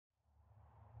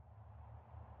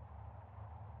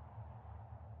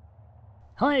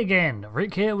Hi again,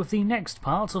 Rick here with the next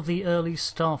part of the early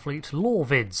Starfleet lore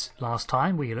vids. Last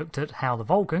time we looked at how the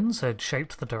Vulcans had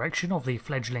shaped the direction of the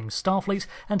fledgling Starfleet,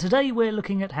 and today we're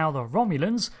looking at how the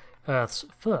Romulans, Earth's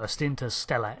first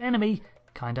interstellar enemy,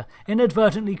 kinda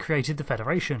inadvertently created the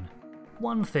Federation.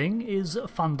 One thing is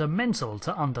fundamental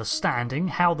to understanding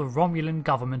how the Romulan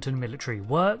government and military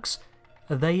works.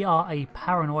 They are a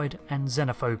paranoid and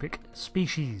xenophobic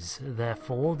species,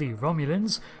 therefore the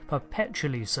Romulans,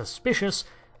 perpetually suspicious,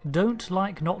 don't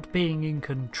like not being in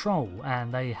control,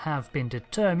 and they have been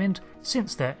determined,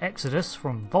 since their exodus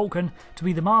from Vulcan, to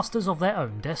be the masters of their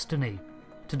own destiny.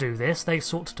 To do this, they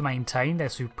sought to maintain their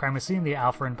supremacy in the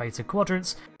Alpha and Beta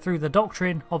quadrants through the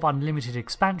doctrine of unlimited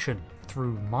expansion.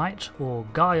 Through might or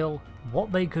guile,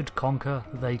 what they could conquer,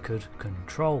 they could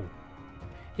control.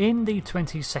 In the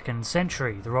 22nd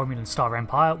century, the Romulan Star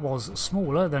Empire was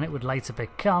smaller than it would later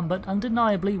become, but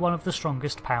undeniably one of the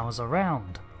strongest powers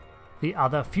around. The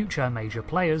other future major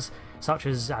players, such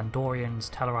as Andorians,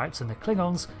 Tellarites and the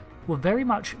Klingons, were very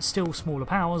much still smaller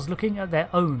powers looking at their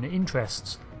own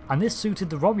interests, and this suited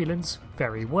the Romulans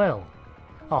very well.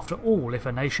 After all, if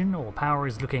a nation or power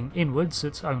is looking inwards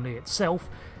at only itself,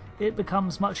 it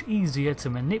becomes much easier to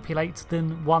manipulate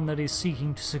than one that is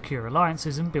seeking to secure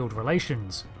alliances and build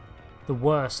relations. The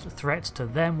worst threat to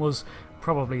them was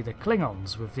probably the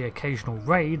Klingons, with the occasional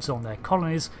raids on their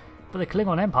colonies, but the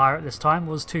Klingon Empire at this time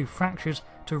was too fractured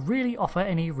to really offer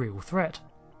any real threat.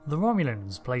 The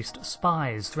Romulans placed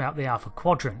spies throughout the Alpha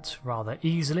Quadrant rather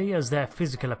easily, as their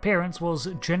physical appearance was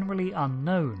generally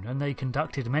unknown, and they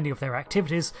conducted many of their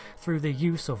activities through the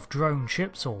use of drone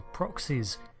ships or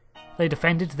proxies. They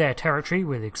defended their territory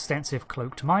with extensive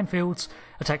cloaked minefields,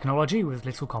 a technology with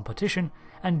little competition,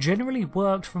 and generally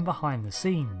worked from behind the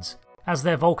scenes. As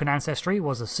their Vulcan ancestry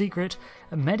was a secret,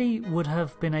 many would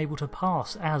have been able to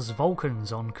pass as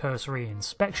Vulcans on cursory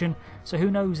inspection, so who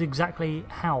knows exactly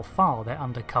how far their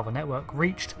undercover network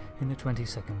reached in the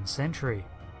 22nd century.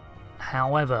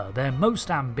 However, their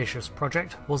most ambitious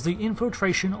project was the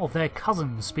infiltration of their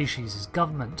cousin species'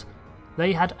 government.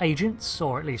 They had agents,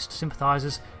 or at least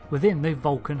sympathisers, within the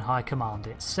Vulcan High Command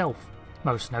itself,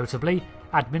 most notably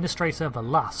Administrator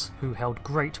Valas, who held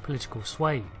great political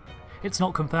sway. It's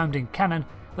not confirmed in canon,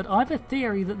 but I have a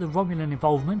theory that the Romulan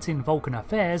involvement in Vulcan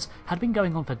affairs had been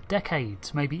going on for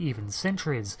decades, maybe even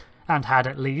centuries, and had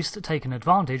at least taken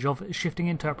advantage of shifting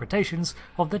interpretations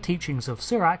of the teachings of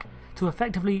Surak to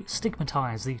effectively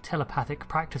stigmatise the telepathic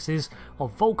practices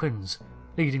of Vulcans,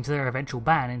 leading to their eventual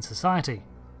ban in society.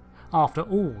 After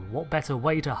all, what better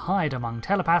way to hide among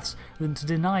telepaths than to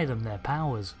deny them their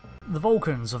powers? The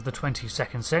Vulcans of the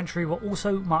 22nd century were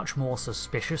also much more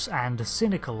suspicious and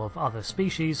cynical of other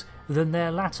species than their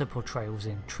latter portrayals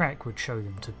in Trek would show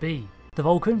them to be. The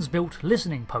Vulcans built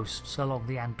listening posts along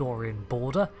the Andorian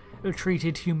border,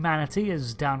 treated humanity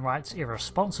as downright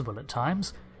irresponsible at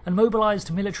times, and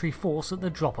mobilised military force at the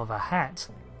drop of a hat.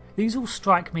 These all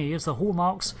strike me as the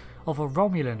hallmarks of a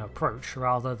Romulan approach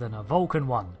rather than a Vulcan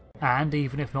one. And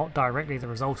even if not directly the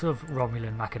result of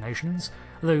Romulan machinations,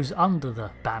 those under the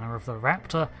banner of the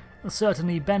Raptor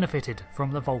certainly benefited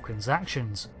from the Vulcans'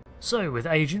 actions. So, with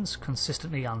agents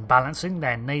consistently unbalancing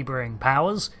their neighbouring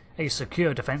powers, a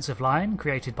secure defensive line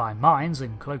created by mines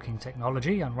and cloaking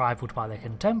technology unrivalled by their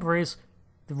contemporaries,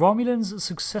 the Romulans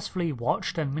successfully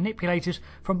watched and manipulated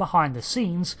from behind the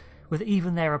scenes, with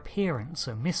even their appearance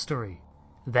a mystery.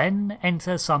 Then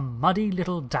enter some muddy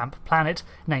little damp planet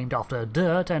named after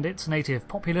dirt and its native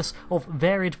populace of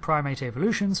varied primate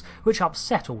evolutions, which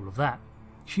upset all of that.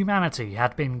 Humanity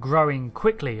had been growing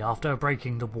quickly after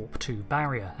breaking the Warp 2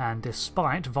 barrier, and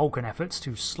despite Vulcan efforts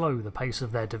to slow the pace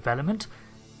of their development,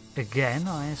 again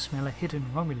I smell a hidden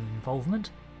Romulan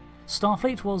involvement,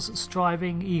 Starfleet was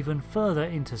striving even further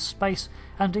into space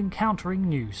and encountering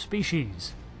new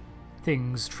species.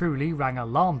 Things truly rang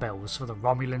alarm bells for the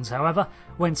Romulans, however,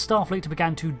 when Starfleet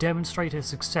began to demonstrate a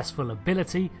successful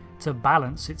ability to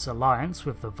balance its alliance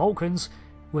with the Vulcans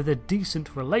with a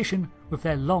decent relation with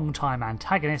their long-time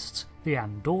antagonists, the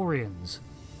Andorians.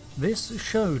 This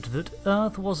showed that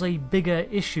Earth was a bigger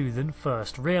issue than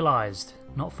first realised,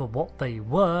 not for what they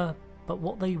were, but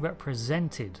what they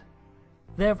represented.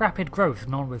 Their rapid growth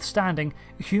notwithstanding,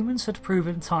 humans had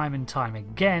proven time and time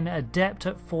again adept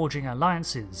at forging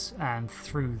alliances, and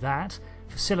through that,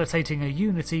 facilitating a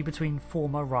unity between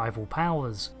former rival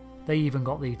powers. They even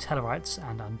got the Tellarites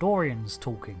and Andorians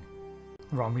talking.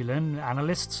 Romulan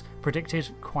analysts predicted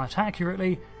quite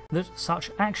accurately that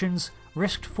such actions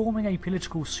risked forming a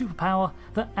political superpower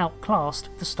that outclassed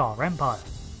the Star Empire.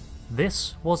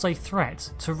 This was a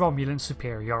threat to Romulan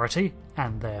superiority,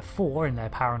 and therefore, in their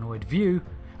paranoid view,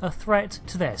 a threat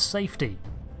to their safety.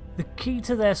 The key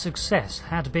to their success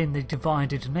had been the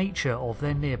divided nature of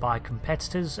their nearby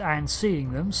competitors, and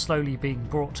seeing them slowly being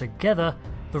brought together,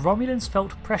 the Romulans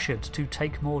felt pressured to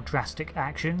take more drastic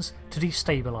actions to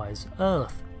destabilise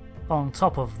Earth. On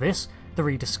top of this, the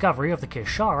rediscovery of the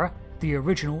Kishara, the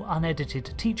original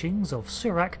unedited teachings of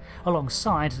Surak,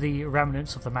 alongside the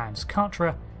remnants of the Mans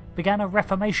Katra, began a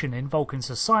reformation in Vulcan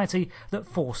society that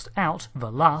forced out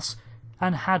Valas,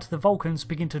 and had the Vulcans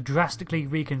begin to drastically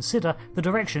reconsider the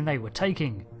direction they were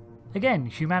taking. Again,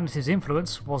 humanity's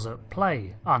influence was at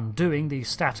play, undoing the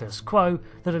status quo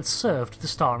that had served the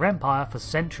Star Empire for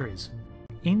centuries.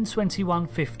 In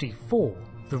 2154,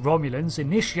 the Romulans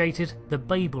initiated the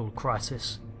Babel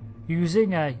Crisis.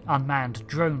 Using an unmanned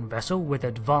drone vessel with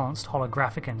advanced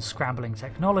holographic and scrambling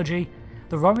technology,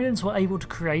 the Romulans were able to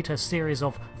create a series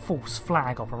of false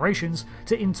flag operations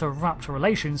to interrupt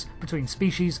relations between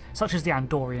species such as the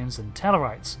Andorians and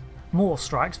Tellarites. More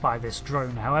strikes by this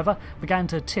drone, however, began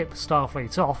to tip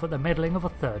Starfleet off at the meddling of a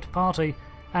third party,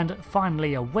 and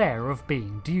finally aware of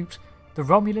being duped, the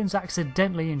Romulans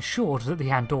accidentally ensured that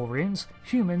the Andorians,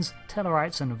 humans,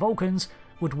 Tellarites and Vulcans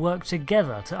would work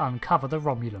together to uncover the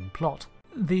Romulan plot.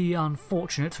 The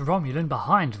unfortunate Romulan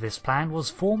behind this plan was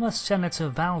former Senator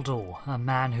Valdor, a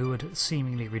man who would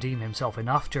seemingly redeem himself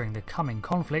enough during the coming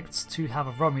conflicts to have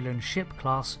a Romulan ship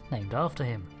class named after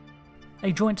him.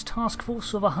 A joint task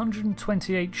force of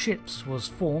 128 ships was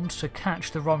formed to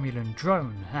catch the Romulan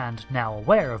drone, and now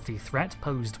aware of the threat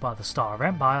posed by the Star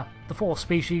Empire, the four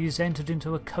species entered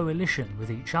into a coalition with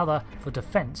each other for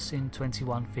defence in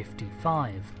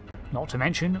 2155. Not to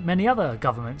mention many other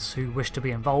governments who wished to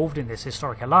be involved in this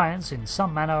historic alliance in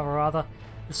some manner or other,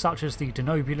 such as the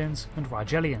Denobulans and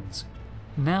Rigelians.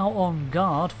 Now on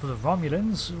guard for the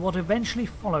Romulans, what eventually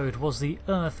followed was the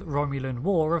Earth-Romulan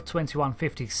War of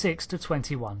 2156 to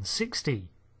 2160.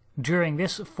 During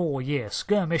this 4-year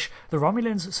skirmish, the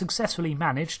Romulans successfully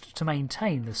managed to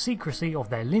maintain the secrecy of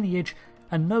their lineage,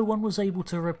 and no one was able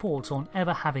to report on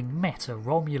ever having met a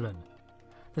Romulan.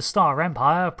 The Star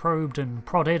Empire probed and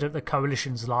prodded at the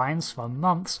Coalition's lines for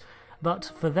months,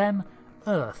 but for them,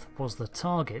 Earth was the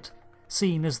target,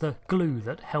 seen as the glue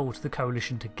that held the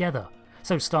Coalition together,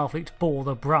 so Starfleet bore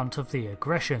the brunt of the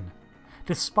aggression.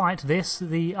 Despite this,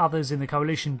 the others in the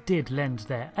Coalition did lend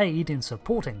their aid in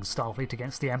supporting Starfleet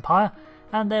against the Empire,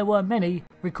 and there were many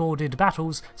recorded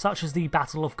battles such as the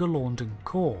Battle of Galorndon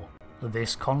Core.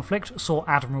 This conflict saw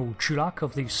Admiral Chulak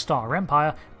of the Star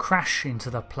Empire crash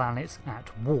into the planet at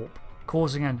warp,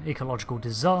 causing an ecological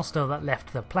disaster that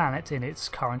left the planet in its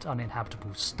current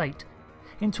uninhabitable state.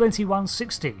 In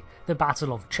 2160, the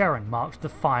Battle of Cheron marked the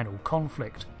final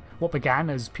conflict. What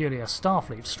began as purely a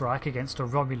Starfleet strike against a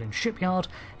Romulan shipyard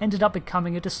ended up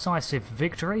becoming a decisive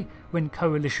victory when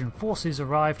Coalition forces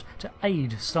arrived to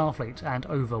aid Starfleet and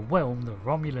overwhelm the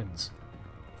Romulans.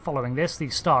 Following this, the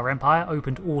Star Empire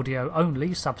opened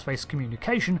audio-only subspace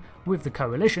communication with the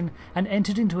Coalition and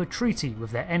entered into a treaty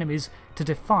with their enemies to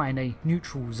define a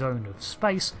neutral zone of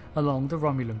space along the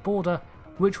Romulan border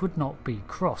which would not be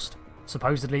crossed,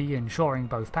 supposedly ensuring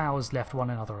both powers left one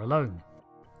another alone.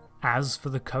 As for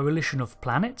the Coalition of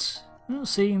Planets,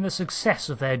 seeing the success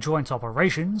of their joint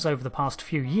operations over the past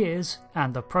few years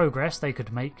and the progress they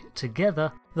could make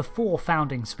together, the four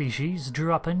founding species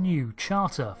drew up a new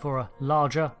charter for a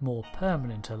larger, more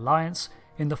permanent alliance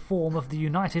in the form of the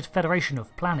United Federation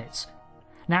of Planets.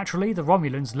 Naturally, the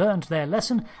Romulans learned their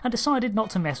lesson and decided not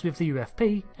to mess with the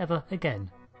UFP ever again.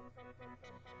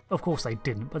 Of course they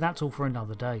didn't, but that's all for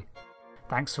another day.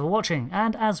 Thanks for watching,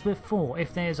 and as before,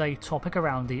 if there's a topic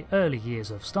around the early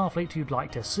years of Starfleet you'd like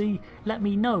to see, let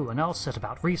me know and I'll set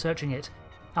about researching it.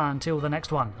 Until the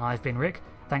next one, I've been Rick,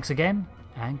 thanks again,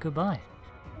 and goodbye.